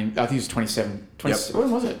 I think it was 27.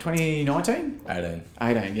 When was it? 2019?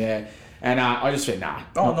 18, yeah. And I just said, nah.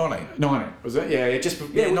 Oh, 19. 19, was it? Yeah,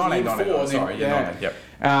 19. Sorry, 19, yep.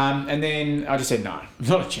 And then I just said, no,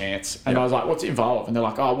 not a chance. And I was like, what's it involved? And they're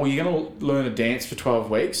like, oh, well, you're going to learn a dance for 12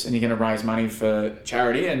 weeks and you're going to raise money for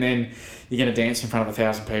charity and then you're going to dance in front of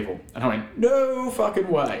 1,000 people. And I went, no fucking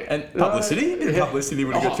way. And publicity? Publicity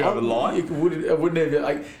would have got you over the line? I wouldn't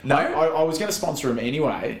have. No? I was going to sponsor him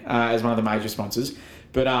anyway as one of the major sponsors.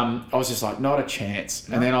 But I was just like, not a chance.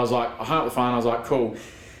 No. And then I was like, I hung up the phone. I was like, cool.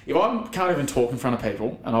 If I can't even talk in front of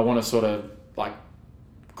people and I want to sort of like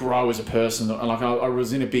grow as a person, and like I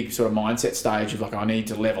was in a big sort of mindset stage of like I need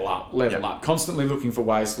to level up, constantly looking for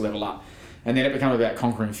ways to level up. And then it became about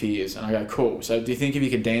conquering fears. And I go, cool. So do you think if you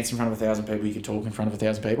could dance in front of 1,000 people, you could talk in front of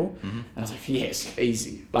 1,000 people? Mm-hmm. And I was like, yes,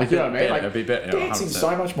 easy. Like, you know what I mean? Like, it'd be better. Dancing's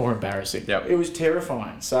so much more embarrassing. Yep. It was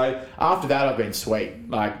terrifying. So after that, I've been sweet.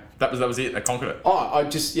 Like that was it. I conquered it.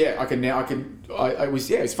 It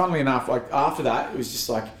was funnily enough, like after that, it was just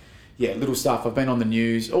like, little stuff. I've been on the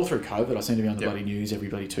news all through COVID. I seem to be on the bloody news every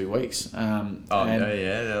bloody 2 weeks. What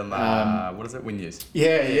is it? Win News.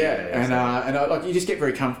 And I, you just get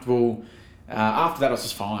very comfortable. After that, I was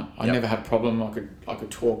just fine. I never had a problem. I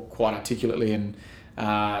could talk quite articulately, and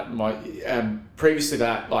Previously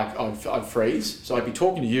that, like, I'd freeze. So I'd be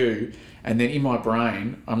talking to you, and then in my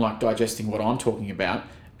brain, I'm like digesting what I'm talking about,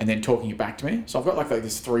 and then talking it back to me. So I've got like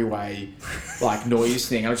this three-way like noise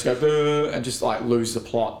thing. I just go "Bleh," and just like lose the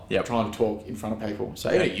plot trying to talk in front of people. So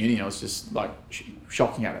even at uni, I was just like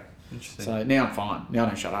shocking at it. Interesting. So now I'm fine. Now I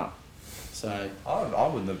don't shut up. So I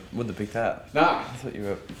wouldn't have picked that. No, I thought you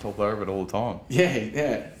were talked over it all the time. Yeah.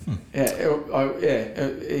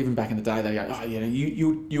 Even back in the day, they go, "Oh,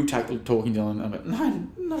 you'll take the talking, Dylan." I'm like, "No,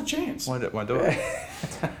 not a chance." Why do it? Do you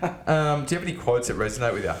have any quotes that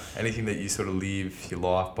resonate with you? Anything that you sort of live your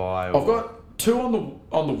life by? Or? I've got two on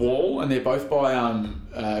the wall, and they're both by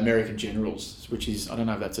American generals, which is, I don't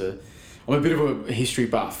know if that's I'm a bit of a history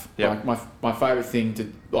buff. Yep. Like my favourite thing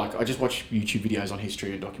to, like, I just watch YouTube videos on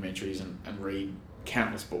history and documentaries and read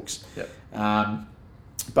countless books. Yep.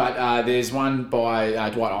 But there's one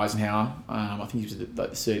by Dwight Eisenhower. I think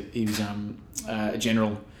he was a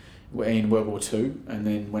general in World War II, and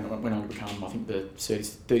then went on to become, I think, the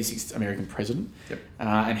 36th American president. Yep.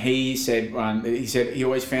 And he said he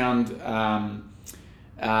always found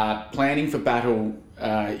planning for battle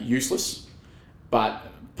useless, but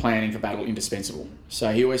planning for battle indispensable.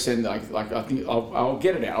 So he always said, like I think I'll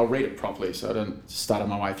get it out. I'll read it properly, so I don't stutter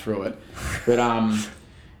my way through it. But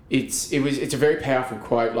it's a very powerful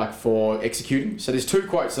quote, like, for executing. So there's two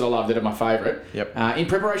quotes that I love that are my favourite. Yep. In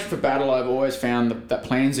preparation for battle, I've always found that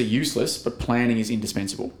plans are useless, but planning is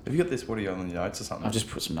indispensable. Have you got this? What are you on your notes or something? I've just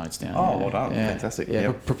put some notes down. Oh, well done. Yeah. Fantastic.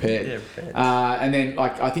 Yeah, prepared. Yeah, prepared. And then,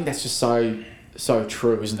 like, I think that's just so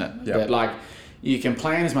true, isn't it? Yep. That, like, you can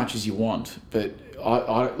plan as much as you want, but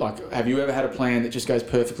I like, have you ever had a plan that just goes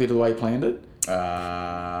perfectly to the way you planned it?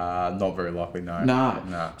 Not very likely, no.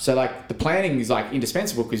 No. So, like, the planning is, like,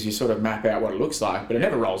 indispensable because you sort of map out what it looks like, but it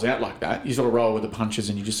never rolls out like that. You sort of roll with the punches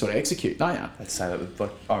and you just sort of execute, don't you? They'd say that with,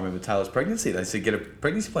 like, I remember Taylor's pregnancy. They said, get a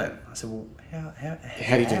pregnancy plan. I said, well, how do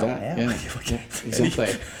you do that? How? Yeah, exactly.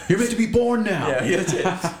 You're meant to be born now. Yeah, that's it.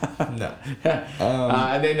 No.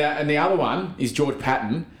 And the other one is George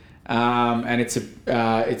Patton, and it's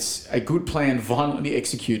a good plan violently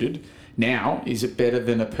executed now is it better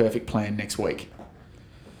than a perfect plan next week.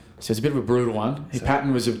 So it's a bit of a brutal one.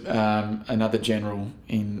 Patton was another general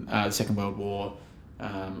in the Second World War.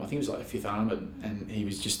 I think it was like the Fifth Armoured, and he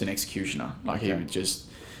was just an executioner. Like, he would just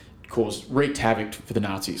wreaked havoc for the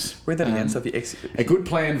Nazis. Read that again. So a good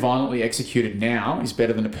plan violently executed now is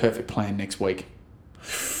better than a perfect plan next week.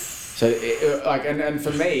 So, and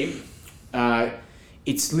for me,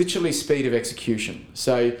 it's literally speed of execution.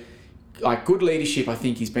 So, like, good leadership, I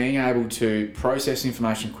think, is being able to process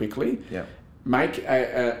information quickly. Yeah. Make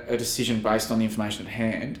a decision based on the information at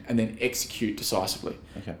hand, and then execute decisively.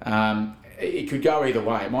 Okay. It could go either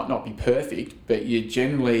way. It might not be perfect, but you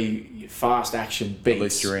generally, fast action beats. At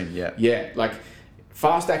least you're in, yeah. Yeah, like,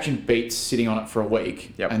 fast action beats sitting on it for a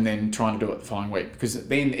week and then trying to do it the following week, because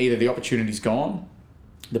then either the opportunity's gone,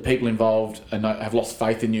 the people involved have lost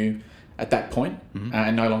faith in you at that point,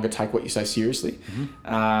 and no longer take what you say seriously.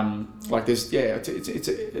 Like,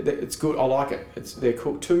 it's good. I like it. They're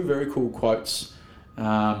cool, two very cool quotes these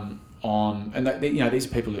are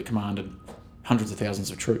people that commanded hundreds of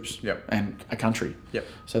thousands of troops and a country. Yep.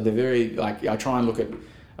 So they're very, like, I try and look at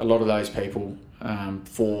a lot of those people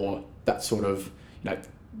for that sort of,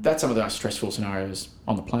 that's some of the most stressful scenarios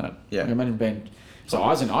on the planet. Yeah. Like, imagine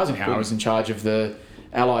Eisenhower was in charge of the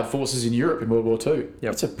Allied forces in Europe in World War II. Yep.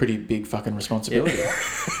 That's a pretty big fucking responsibility.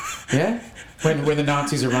 Yeah? When the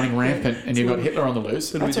Nazis are running rampant and you've got Hitler on the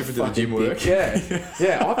loose. That's a different to the gym work.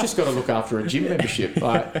 Yeah, I've just got to look after a gym membership.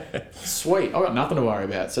 Like, sweet, I've got nothing to worry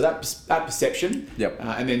about. So that perception,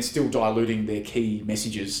 and then still diluting their key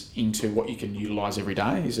messages into what you can utilise every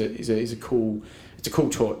day is a cool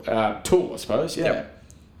tool, I suppose. Yeah. Yep.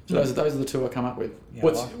 So those are the two I come up with. Yeah,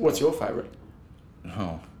 what's your favourite?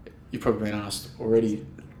 Oh. You've probably been asked already.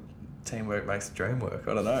 Teamwork makes the dream work.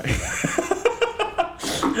 I don't know.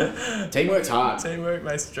 Teamwork's hard. Teamwork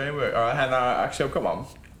makes the dream work. All right, actually, I've got one.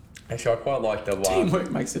 Actually, I quite like the one. Teamwork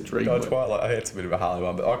makes the dream work. It's a bit of a Harley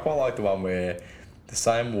one, but I quite like the one where the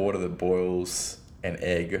same water that boils an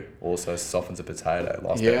egg also softens a potato.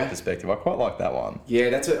 Lost that perspective. I quite like that one.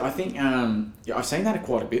 Yeah, I think I've seen that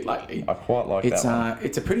quite a bit lately. I quite like that one.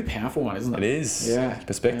 It's a pretty powerful one, isn't it? It is. Yeah.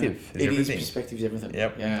 Perspective is everything. Perspective is everything.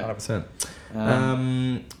 Yep. Yeah.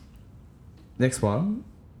 100%. Next one.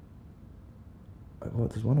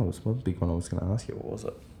 There's one big one I was going to ask you. What was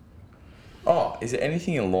it? Oh, is there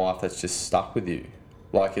anything in life that's just stuck with you?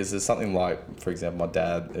 Like, is there something like, for example, my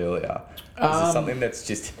dad earlier? Is there something that's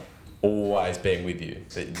just always been with you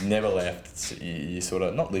that you never left? You sort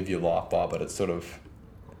of not live your life by, but it's sort of.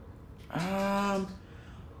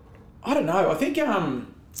 I don't know. I think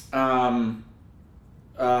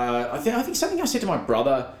I think something I said to my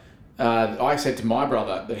brother. I said to my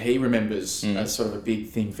brother that he remembers as sort of a big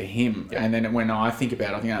thing for him. Yep. And then when I think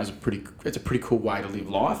about it, I think that was it's a pretty cool way to live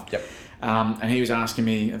life. Yep. And he was asking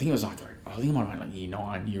me, I think it was like I think it might have been like year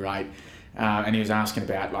 9, year 8, and he was asking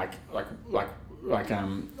about like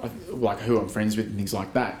who I'm friends with and things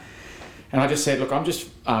like that. And I just said, look, I'm just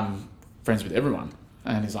friends with everyone.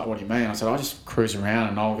 And he's like, what do you mean? I said, I just cruise around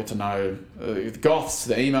and I'll get to know the goths,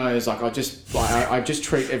 the emos. Like I just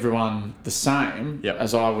treat everyone the same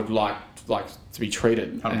as I would like to be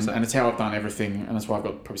treated. And it's how I've done everything. And that's why I've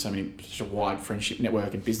got probably such a wide friendship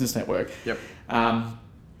network and business network. Yep.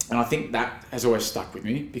 And I think that has always stuck with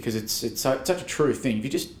me because it's such a true thing. If you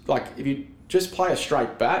just play a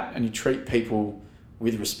straight bat and you treat people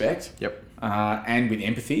with respect. Yep. And with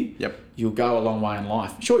empathy, you'll go a long way in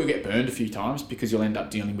life. Sure, you'll get burned a few times because you'll end up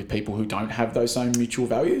dealing with people who don't have those same mutual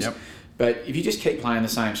values. Yep. But if you just keep playing the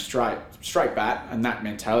same straight bat and that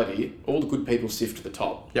mentality, all the good people sift to the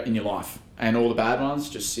top in your life, and all the bad ones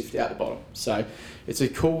just sift out the bottom. So it's a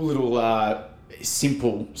cool little,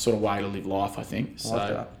 simple sort of way to live life, I think.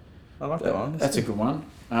 I like that one. That's a good one.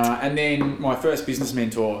 And then my first business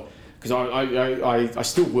mentor, because I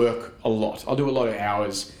still work a lot. I do a lot of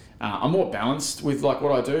hours. I'm more balanced with like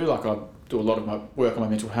what I do. Like I do a lot of my work on my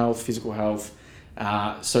mental health, physical health,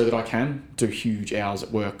 so that I can do huge hours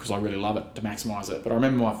at work because I really love it to maximise it. But I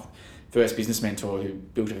remember my first business mentor who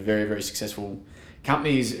built a very, very successful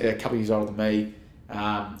company. He's a couple of years older than me.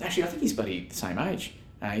 Actually, I think he's the same age.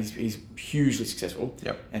 He's hugely successful.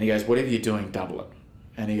 Yep. And he goes, whatever you're doing, double it.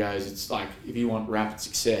 And he goes, it's like, if you want rapid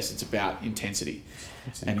success, it's about intensity.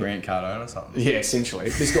 It's a Grant Cardone or something. Yeah, essentially.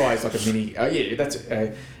 This guy is like a mini...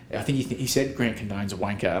 I think he said Grant Cardone's a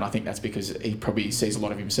wanker, and I think that's because he probably sees a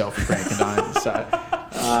lot of himself in Grant Cardone.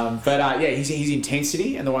 His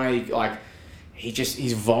intensity and the way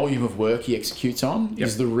his volume of work he executes on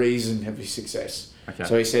is the reason of his success. Okay.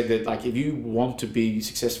 So he said that like if you want to be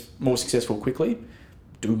more successful quickly,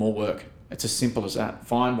 do more work. It's as simple as that.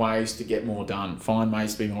 Find ways to get more done. Find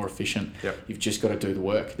ways to be more efficient. Yep. You've just got to do the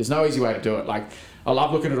work. There's no easy way to do it. Like I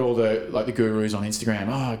love looking at all the gurus on Instagram.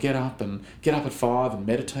 Oh, get up at 5 and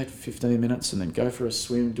meditate for 15 minutes and then go for a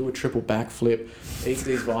swim, do a triple backflip, eat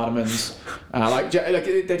these vitamins.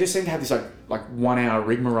 They just seem to have this like 1 hour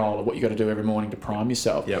rigmarole of what you got to do every morning to prime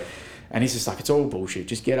yourself. Yep. And he's just like, it's all bullshit.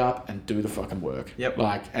 Just get up and do the fucking work. Yep.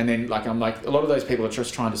 I'm like, a lot of those people are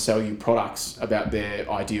just trying to sell you products about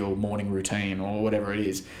their ideal morning routine or whatever it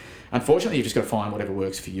is. Unfortunately, you've just got to find whatever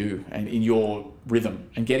works for you and in your rhythm.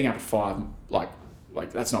 And getting up at 5, like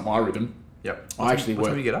that's not my rhythm. Yep. I actually work. What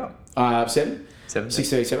time do you get up? 7.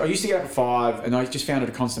 6:37. I used to get up at 5, and I just found it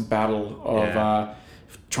a constant battle of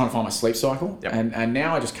trying to find my sleep cycle. Yep. And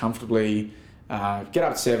now I just comfortably get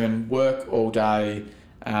up at 7, work all day.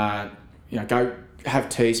 Go have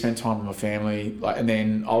tea, spend time with my family, and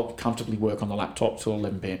then I'll comfortably work on the laptop till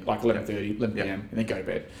 11 p.m., like 11:30, 11 p.m., and then go to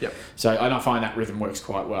bed. Yep. So and I find that rhythm works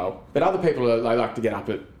quite well. But other people, they like to get up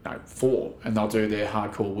at 4, and they'll do their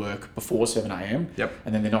hardcore work before 7 a.m. Yep.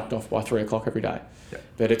 And then they're knocked off by 3 o'clock every day. Yep.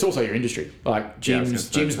 But it's also your industry. Like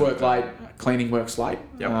gyms work late, cleaning works late,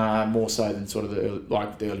 more so than sort of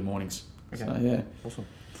the early mornings. Okay. So, yeah. Awesome.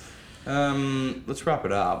 Let's wrap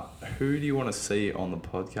it up. Who do you want to see on the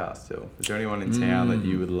podcast still? Is there anyone in town that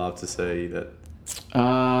you would love to see that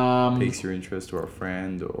piques your interest, or a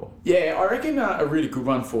friend, or? Yeah, I reckon a really good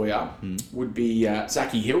one for you would be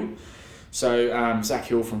Zachy Hill. So Zach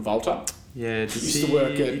Hill from Volta. Yeah, he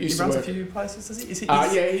runs a few places, does he?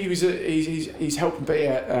 He's helping be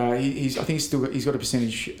out. I think he's got a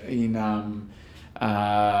percentage in.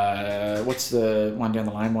 What's the one down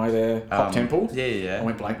the laneway there? Hop Temple. Yeah. I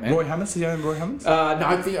went blank, man. Roy Hammonds? Is he own Roy Hammonds? No,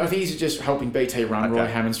 I think he's just helping BT run Roy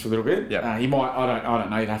Hammonds for a little bit. Yeah. He might. I don't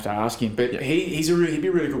know. You'd have to ask him. But he'd be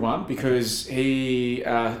a really good one because he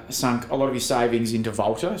sunk a lot of his savings into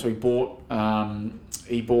Volta. So he bought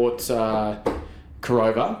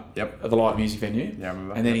Corova, the live music venue. Yeah, I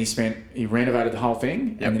remember. And then he renovated the whole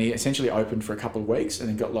thing, and then he essentially opened for a couple of weeks and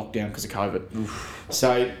then got locked down because of COVID. Oof.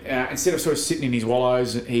 So instead of sort of sitting in his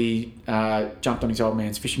wallows, he jumped on his old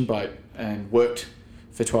man's fishing boat and worked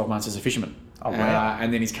for 12 months as a fisherman. Oh, wow.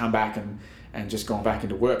 And then he's come back and just gone back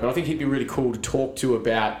into work. But I think he'd be really cool to talk to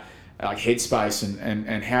about like headspace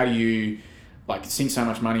and how do you like sink so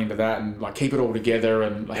much money into that and like keep it all together,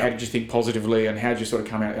 and like, how did you think positively, and how did you sort of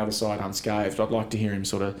come out the other side unscathed? I'd like to hear him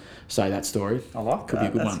sort of say that story. I like Could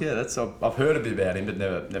that. be a good one. Yeah, I've heard a bit about him, but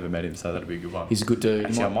never met him, so that'd be a good one. He's a good dude.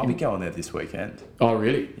 Actually, I might be going there this weekend. Oh,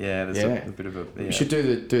 really? Yeah, there's a bit of a... Yeah. We should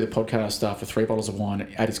do the podcast stuff for 3 bottles of wine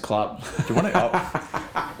at his club. Do you want to...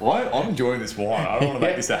 I'm enjoying this wine. I don't want to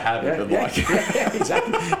make this a habit, but like...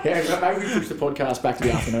 Exactly. Yeah, maybe we push the podcast back to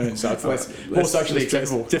the afternoon, so it's more socially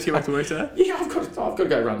acceptable. Just get back to work today? Yeah, I've got to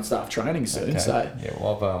go run staff training soon. Okay. So yeah,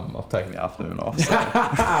 well, I've taken the afternoon off. So.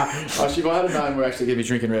 If I had known we're actually going to be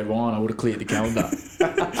drinking red wine, I would have cleared the calendar.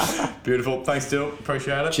 Beautiful. Thanks, Dill.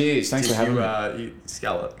 Appreciate it. Cheers. Thanks for having me. You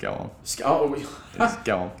scale it. Go on. Oh, Just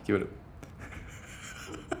go on. Give it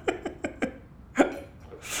a...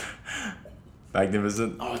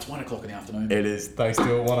 Magnificent. Oh, it's 1 o'clock in the afternoon. It is. Thanks,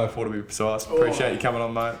 Dill. 1:04 to be precise. Appreciate you coming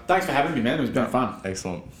on, mate. Thanks for having me, man. It was been fun.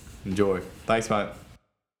 Excellent. Enjoy. Thanks, mate.